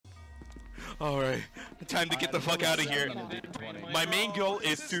Alright, time to get the fuck out of here. My main goal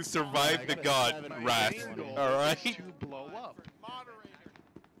is to survive the god wrath. Alright?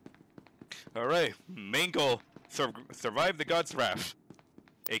 Alright, main goal. Survive the god's wrath.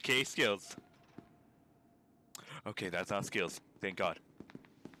 AKA skills. Okay, that's not skills. Thank god.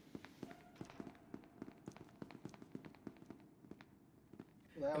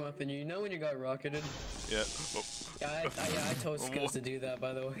 Muffin, you know when you got rocketed? Yeah. Oh. Yeah, I told skills to do that,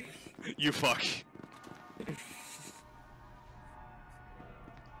 by the way. You fuck.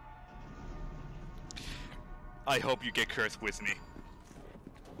 I hope you get cursed with me.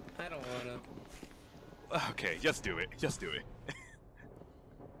 I don't wanna. Okay, just do it. Just do it.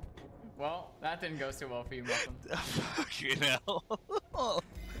 Well, that didn't go so well for you, Muffin. Fuck you now.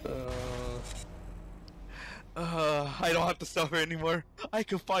 I don't have to suffer anymore. I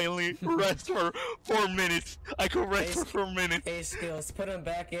can finally rest for 4 minutes. I can rest for 4 minutes. Hey, skills, put him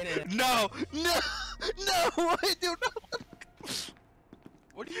back in it. No! No! No! I do not!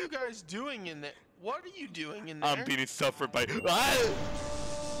 What are you guys doing in there? What are you doing in there? I'm being suffered by. What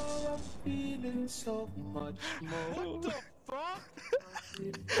the fuck?